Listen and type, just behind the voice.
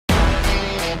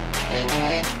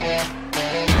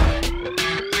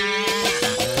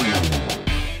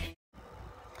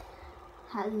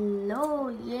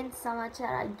ಏನ್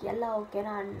ಸಮಾಚಾರ ಎಲ್ಲ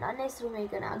ಓಕೆನಾ? ನನ್ನ ಹೆಸರು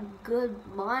ಮೇಘನಾ. Good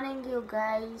morning you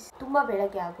guys. ತುಂಬಾ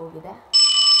ಬೆಳಗ್ಗೆ ಆಗೋಗಿದೆ,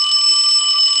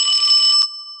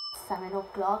 7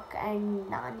 o'clock and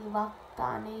ನಾನು ಇವಾಗ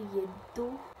ತಾನೇ ಎದ್ದು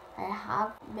I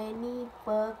have many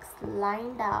works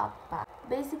lined up.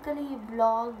 Basically ಈ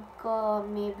blog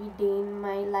may be day in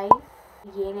my life,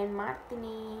 ಏನೇನು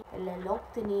ಮಾಡ್ತೀನಿ, ಎಲ್ಲೆಲ್ಲಿ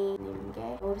ಹೋಗ್ತೀನಿ ನಿಮಗೆ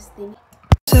ತೋರಿಸ್ತೀನಿ.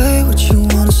 Say what you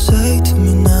wanna say to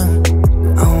me now.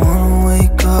 I wanna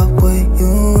wake up with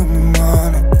you in the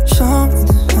morning. Show me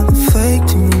there's nothing fake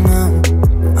to me now.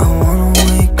 I wanna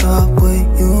wake up with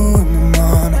you in the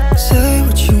morning. Say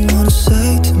what you wanna say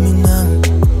to me now.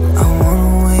 I wanna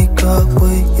wake up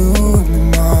with you in the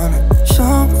morning.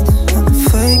 Show me there's nothing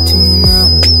fake to me now.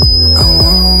 I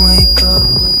wanna wake up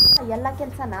with ಎಲ್ಲ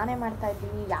ಕೆಲಸ ನಾನೇ ಮಾಡ್ತಾ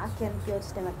ಇದ್ದೀನಿ. ಯಾಕೆ ಅಂತ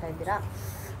ಯೋಚನೆ ಮಾಡ್ತಾ ಇದ್ದೀರಾ?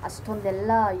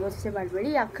 ಅಷ್ಟೊಂದೆಲ್ಲ ಯೋಚನೆ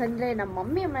ಮಾಡಬೇಡಿ, ಯಾಕಂದರೆ ನಮ್ಮ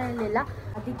ಮಮ್ಮಿ ಮನೆಯಲ್ಲಿಲ್ಲ,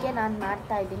 ಅದಕ್ಕೆ ನಾನು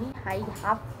ಮಾಡ್ತಾ ಇದ್ದೀನಿ. I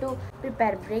have to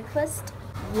prepare breakfast.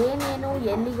 ಏನೇನು,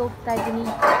 ಎಲ್ಲಿಗೆ ಹೋಗ್ತಾ ಇದ್ದೀನಿ,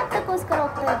 ಅದಕ್ಕೋಸ್ಕರ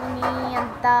ಹೋಗ್ತಾ ಇದ್ದೀನಿ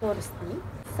ಅಂತ ತೋರಿಸ್ತೀನಿ.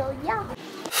 So yeah,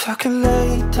 If I could lay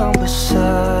down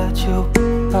beside you,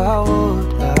 I would.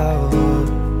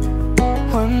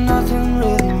 When nothing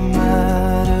really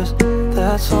matters,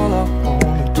 that's all I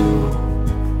wanna do.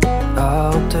 I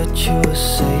hope that you are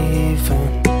safe and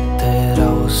that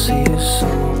I will see you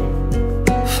soon.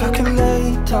 If I could lay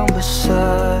down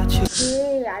beside you.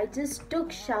 hey, I just took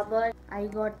shower. I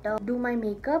got to do my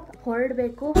makeup.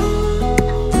 ಹೊರಡಬೇಕು.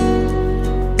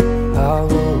 I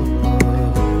would.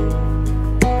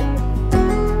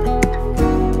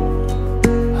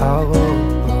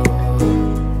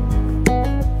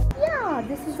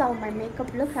 This is how my makeup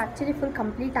looks. Actually full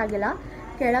complete ಆಗಿಲ್ಲ.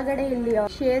 ಕೆಳಗಡೆ ಇಲ್ಲಿ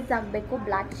shades ಆಗಬೇಕು,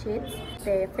 black shades,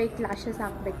 ಮತ್ತೆ fake lashes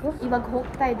ಹಾಕಬೇಕು. ಇವಾಗ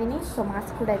ಹೋಗ್ತಾ ಇದ್ದೀನಿ, ಸೊ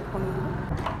ಮಾಸ್ಕ್ ಕೂಡ ಇಟ್ಕೊಂಡಿದ್ದೀನಿ.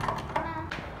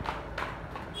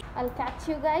 I'll catch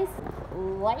you guys.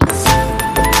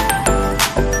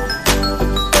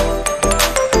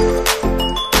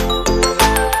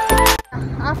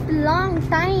 After long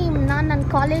time ನಾನು ನನ್ನ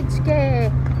ಕಾಲೇಜ್ಗೆ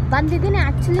ಬಂದಿದ್ದೀನಿ.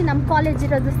 ಆ್ಯಕ್ಚುಲಿ ನಮ್ಮ ಕಾಲೇಜ್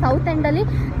ಇರೋದು south ಎಂಡಲ್ಲಿ.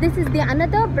 This is the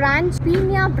another branch,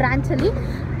 Peenya ಬ್ರಾಂಚಲ್ಲಿ.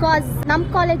 Because ನಮ್ಮ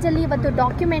ಕಾಲೇಜಲ್ಲಿ ಇವತ್ತು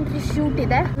ಡಾಕ್ಯುಮೆಂಟ್ರಿ ಶೂಟ್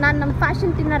ಇದೆ. ನಾನು ನಮ್ಮ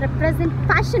ಫ್ಯಾಷನ್ ಟೀಮ್ನ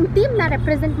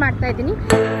ರೆಪ್ರೆಸೆಂಟ್ ಮಾಡ್ತಾ ಇದ್ದೀನಿ.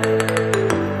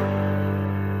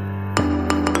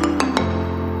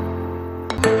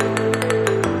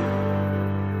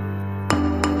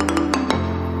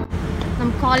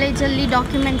 ನಮ್ಮ ಕಾಲೇಜಲ್ಲಿ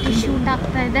ಡಾಕ್ಯುಮೆಂಟ್ರಿ ಶೂಟ್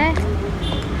ಆಗ್ತಾ ಇದೆ.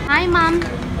 Hi ma'am.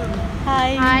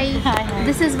 Hi.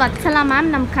 This is Vatsala ma'am,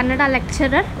 ನಮ್ಮ ಕನ್ನಡ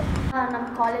ಲೆಕ್ಚರರ್. ನಮ್ಮ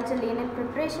ಕಾಲೇಜಲ್ಲಿ ಏನೇನು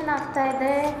ಪ್ರಿಪ್ರೇಷನ್ ಆಗ್ತಾ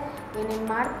ಇದೆ, ಏನೇನು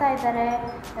ಮಾಡ್ತಾ ಇದ್ದಾರೆ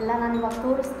ಎಲ್ಲ ನಾನು ಇವಾಗ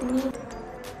ತೋರಿಸ್ತೀನಿ.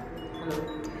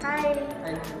 ಹಾಯ್.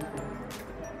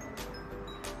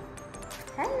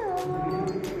 ಹಲೋ.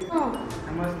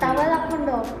 ಟವಲ್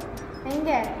ಹಾಕ್ಕೊಂಡು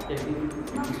ಹೆಂಗೆ?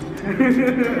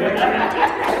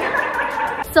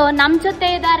 ಸೊ ನಮ್ಮ ಜೊತೆ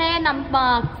ಇದ್ದಾರೆ ನಮ್ಮ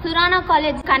ಸುರಾನ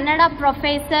ಕಾಲೇಜ್ ಕನ್ನಡ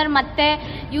ಪ್ರೊಫೆಸರ್, ಮತ್ತು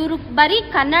ಇವರು ಬರೀ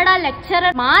ಕನ್ನಡ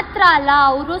ಲೆಕ್ಚರರ್ ಮಾತ್ರ ಅಲ್ಲ,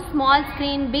 ಅವರು small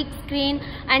screen, big screen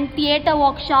and theatre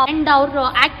workshop and ಅವರು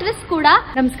ಆ್ಯಕ್ಟ್ರೆಸ್ ಕೂಡ.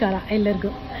 ನಮಸ್ಕಾರ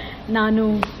ಎಲ್ಲರಿಗೂ. ನಾನು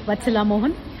Vatsala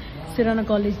Mohan, Surana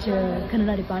college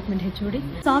Kannada department HOD.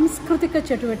 ಸಾಂಸ್ಕೃತಿಕ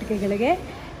ಚಟುವಟಿಕೆಗಳಿಗೆ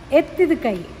ಎತ್ತಿದ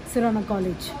ಕೈ ಸುರಾನ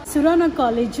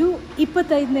ಕಾಲೇಜು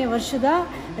 25ನೇ ವರ್ಷದ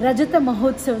ರಜತ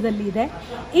ಮಹೋತ್ಸವದಲ್ಲಿ ಇದೆ.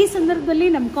 ಈ ಸಂದರ್ಭದಲ್ಲಿ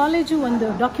ನಮ್ಮ ಕಾಲೇಜು ಒಂದು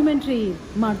ಡಾಕ್ಯುಮೆಂಟ್ರಿ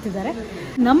ಮಾಡ್ತಿದ್ದಾರೆ.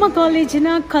 ನಮ್ಮ ಕಾಲೇಜಿನ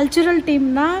ಕಲ್ಚರಲ್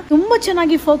ಟೀಮ್ನ ತುಂಬ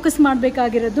ಚೆನ್ನಾಗಿ ಫೋಕಸ್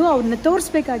ಮಾಡಬೇಕಾಗಿರೋದು, ಅವ್ರನ್ನ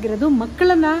ತೋರಿಸ್ಬೇಕಾಗಿರೋದು,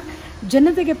 ಮಕ್ಕಳನ್ನ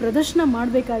ಜನತೆಗೆ ಪ್ರದರ್ಶನ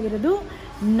ಮಾಡಬೇಕಾಗಿರೋದು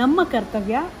ನಮ್ಮ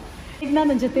ಕರ್ತವ್ಯ. ಮೇಘ್ನಾ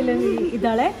ನನ್ನ ಜೊತೆಯಲ್ಲಿ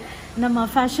ಇದ್ದಾಳೆ. ನಮ್ಮ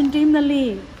ಫ್ಯಾಷನ್ ಟೀಮ್ನಲ್ಲಿ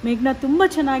ಮೇಘ್ನಾ ತುಂಬ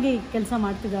ಚೆನ್ನಾಗಿ ಕೆಲಸ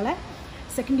ಮಾಡ್ತಿದ್ದಾಳೆ.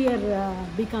 Second year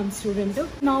BCom student.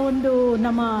 ನಾವೊಂದು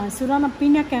ನಮ್ಮ ಸುರಾನ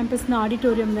ಪೀಣ್ಯ ಕ್ಯಾಂಪಸ್ನ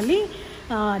ಆಡಿಟೋರಿಯಂನಲ್ಲಿ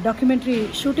ಡಾಕ್ಯುಮೆಂಟ್ರಿ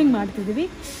ಶೂಟಿಂಗ್ ಮಾಡ್ತಿದ್ದೀವಿ.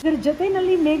 ಇದರ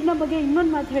ಜೊತೆಯಲ್ಲಿ ಮೇಘ್ನಾ ಬಗ್ಗೆ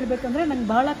ಇನ್ನೊಂದು ಮಾತು ಹೇಳಬೇಕಂದ್ರೆ, ನಂಗೆ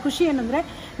ಬಹಳ ಖುಷಿ ಏನಂದರೆ,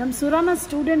 ನಮ್ಮ ಸುರಾನ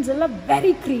ಸ್ಟೂಡೆಂಟ್ಸ್ ಎಲ್ಲ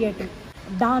ವೆರಿ ಕ್ರಿಯೇಟಿವ್.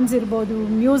 ಡಾನ್ಸ್ ಇರ್ಬೋದು,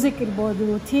 ಮ್ಯೂಸಿಕ್ ಇರ್ಬೋದು,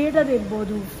 ಥಿಯೇಟರ್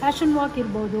ಇರ್ಬೋದು, ಫ್ಯಾಷನ್ ವಾಕ್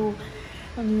ಇರ್ಬೋದು,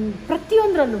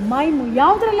 ಪ್ರತಿಯೊಂದರಲ್ಲೂ ಮೈಮು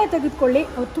ಯಾವುದರಲ್ಲೇ ತೆಗೆದುಕೊಳ್ಳಿ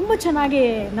ಅವ್ರು ತುಂಬ ಚೆನ್ನಾಗಿ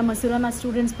ನಮ್ಮ ಸುರಾನ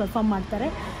ಸ್ಟೂಡೆಂಟ್ಸ್ ಪರ್ಫಾರ್ಮ್ ಮಾಡ್ತಾರೆ.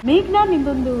 ಮೇಘ್ನಾ,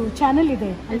 ನಿಮ್ಮದೊಂದು ಚಾನೆಲ್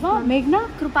ಇದೆ ಅಲ್ವಾ ಮೇಘ್ನಾ?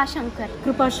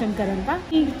 ಕೃಪಾಶಂಕರ್ ಅಂತ.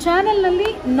 ಈ ಚಾನೆಲ್ನಲ್ಲಿ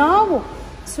ನಾವು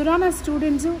ಸುರಾನ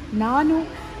ಸ್ಟೂಡೆಂಟ್ಸು, ನಾನು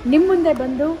ನಿಮ್ಮ ಮುಂದೆ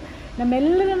ಬಂದು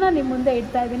ನಮ್ಮೆಲ್ಲರನ್ನ ನಿಮ್ಮ ಮುಂದೆ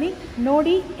ಇಡ್ತಾ ಇದ್ದೀನಿ.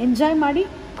 ನೋಡಿ, ಎಂಜಾಯ್ ಮಾಡಿ,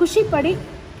 ಖುಷಿ ಪಡಿ.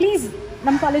 ಪ್ಲೀಸ್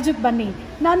ನಮ್ಮ ಕಾಲೇಜಿಗೆ ಬನ್ನಿ,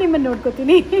 ನಾನು ನಿಮ್ಮನ್ನು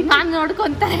ನೋಡ್ಕೋತೀನಿ. ನಾನು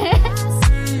ನೋಡ್ಕೊತಾರೆ.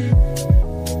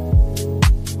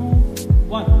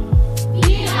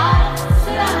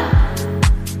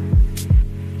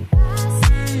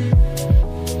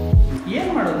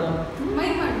 ಏನ್ ಮಾಡೋದು?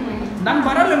 ನಂಗೆ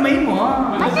ಬರಲ್ಲ ಮೈಮು.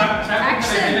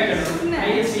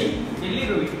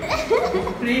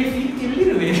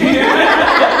 ಎಲ್ಲಿರುವೆ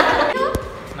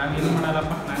ನಾನೇನು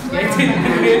ಮಾಡಲ್ಲಪ್ಪ.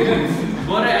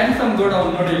 ಬೋರೆ ಹ್ಯಾಂಡ್ಸಮ್ ಗೋಡ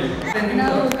ಅವ್ನು ನೋಡಿ.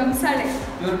 ನಾವು ಕಂಸಾಳೆ.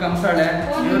 ಇವ್ರು ಕಂಸಾಳೆ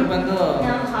ಇವ್ರು ಬಂದು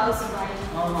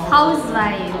ಹೌಸ್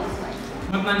ವೈಫ್.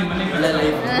 ಮತ್ತೆ ನಾನು ನಿಮ್ಮ ಮನೆಗೆ ಒಳ್ಳೆ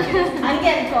ಲೈಫ್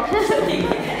ಹಂಗೆ ಅನ್ಕೋ.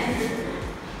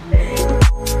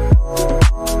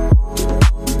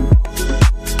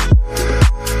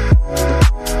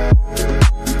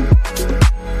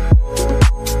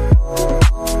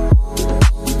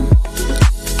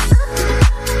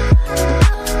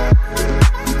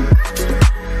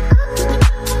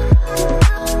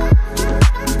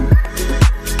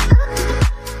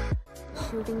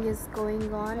 Shooting is going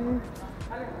on.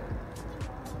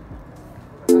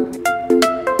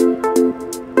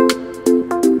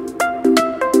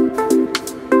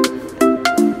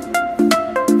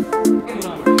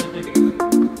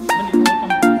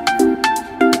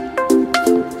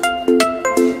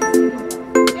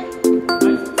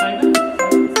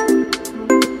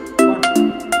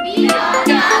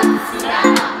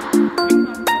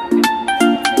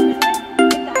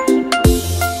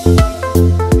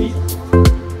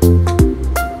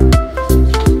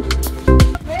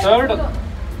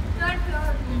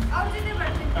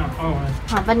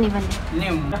 ಬನ್ನಿ ಬನ್ನಿ.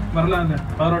 ನೀವು ಬರಲ್ಲ ಅಂದ್ರೆ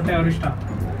ಅವ್ರ ಹೊಟ್ಟೆ ಅವ್ರ ಇಷ್ಟ.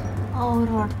 ಅವ್ರ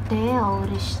ಹೊಟ್ಟೆ ಅವ್ರ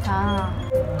ಇಷ್ಟ.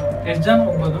 ಎಷ್ಟು ಜನ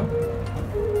ಹೋಗ್ಬೋದು?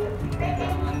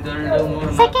 ಒಂದೆರಡು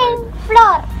ಮೂರು ಸೆಕೆಂಡ್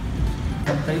ಫ್ಲೋರ್.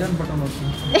 ಸೈಲೆಂಟ್ ಬಟನ್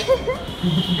ಹೋಗ್ತೀನಿ.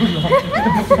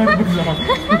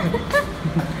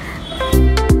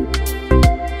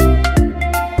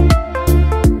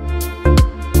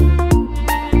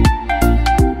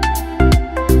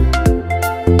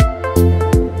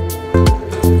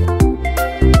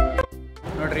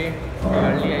 ನೋಡ್ರಿ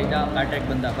ಹಳ್ಳಿ ಐದ ಪ್ಯಾಟೆಗೆ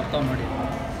ಬಂದ ಬರ್ತಾವ್ ನೋಡಿ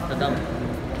ಸದಾಮ್.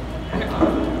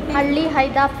 ಹಳ್ಳಿ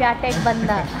ಹೈದ ಪ್ಯಾಟೆಗೆ ಬಂದ.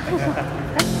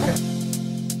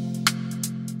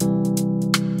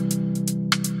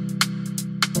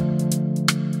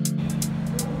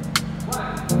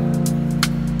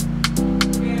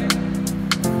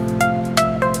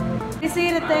 ಬಿಸಿ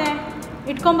ಇರುತ್ತೆ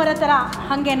ಇಟ್ಕೊಂಬರೋ ಥರ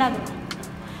ಹಂಗೇನಾದ್ರು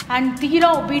ಆ್ಯಂಡ್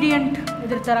ತೀರಾ ಒಬಿಡಿಯಂಟ್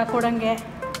ಇದ್ರ ಥರ ಕೊಡಂಗೆ.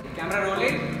 Camera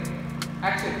rolling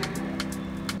action.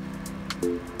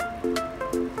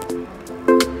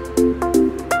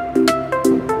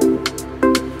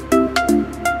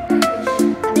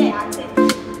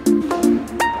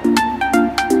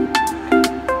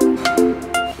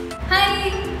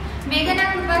 ಮೇಘನಾ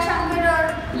ಕೃಪಾಶಂಕರ್ ಅವ್ರ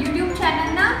ಯೂಟ್ಯೂಬ್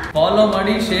ಚಾನಲ್ನ ಫಾಲೋ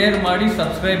ಮಾಡಿ, ಶೇರ್ ಮಾಡಿ,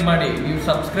 ಸಬ್ಸ್ಕ್ರೈಬ್ ಮಾಡಿ. ನೀವು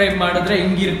ಸಬ್ಸ್ಕ್ರೈಬ್ ಮಾಡಿದ್ರೆ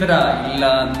ಹಿಂಗಿರ್ತೀರಾ, ಇಲ್ಲ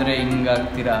ಅಂದ್ರೆ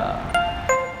ಹಿಂಗಾಗ್ತೀರಾ.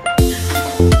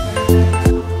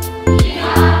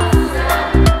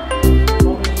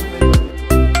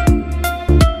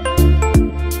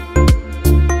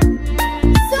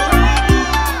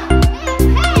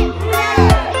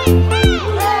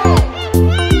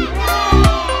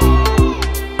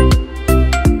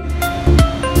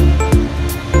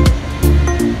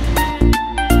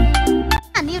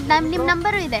 ನಿಮ್ಮ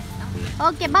ನಂಬರು ಇದೆ.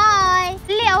 Okay bye.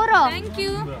 ಇಲ್ಲಿ ಅವರು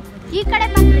ಈ ಕಡೆ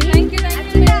ಬನ್ನಿ.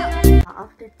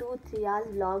 ಆಫ್ಟರ್ 2-3 hours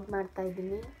ವ್ಲಾಗ್ ಮಾಡ್ತಾ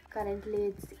ಇದ್ದೀನಿ. Currently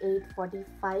it's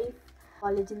 8:45.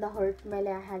 ಕಾಲೇಜಿಂದ ಹೊರಟ ಮೇಲೆ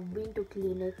I had been to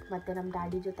clinic ಮತ್ತು ನಮ್ಮ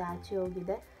ಡ್ಯಾಡಿ ಜೊತೆ ಆಚೆ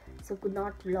ಹೋಗಿದೆ. So could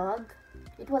not vlog.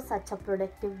 It was such a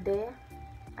productive day.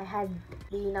 I had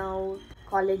been out,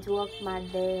 college work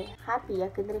ಮಾಡಿದೆ. ಹ್ಯಾಪಿ,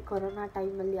 ಯಾಕಂದರೆ ಕೊರೋನಾ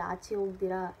ಟೈಮಲ್ಲಿ ಆಚೆ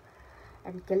ಹೋಗ್ದಿರಾ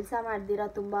ಆ್ಯಂಡ್ ಕೆಲಸ ಮಾಡ್ದಿರಾ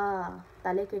ತುಂಬ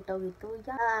ತಲೆ ಕೆಟ್ಟೋಗಿತ್ತು.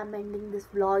 I am ending this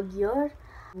vlog here.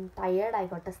 I am tired, I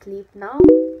got a sleep now.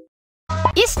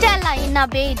 ಇಷ್ಟೆಲ್ಲ ಇನ್ನ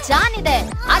ಬೇಜಾನಿದೆ.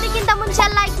 ಅದಕ್ಕಿಂತ ಮುಂಚೆ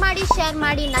ಲೈಕ್ ಮಾಡಿ, ಶೇರ್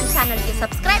ಮಾಡಿ, ನನ್ನ ಚಾನಲ್ಗೆ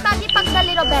ಸಬ್ಸ್ಕ್ರೈಬ್ ಆಗಿ,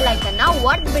 ಪಕ್ಕದಲ್ಲಿರೋ ಬೆಲ್ ಐಕನ್ನ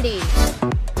ಒಡ್ಬಿಡಿ.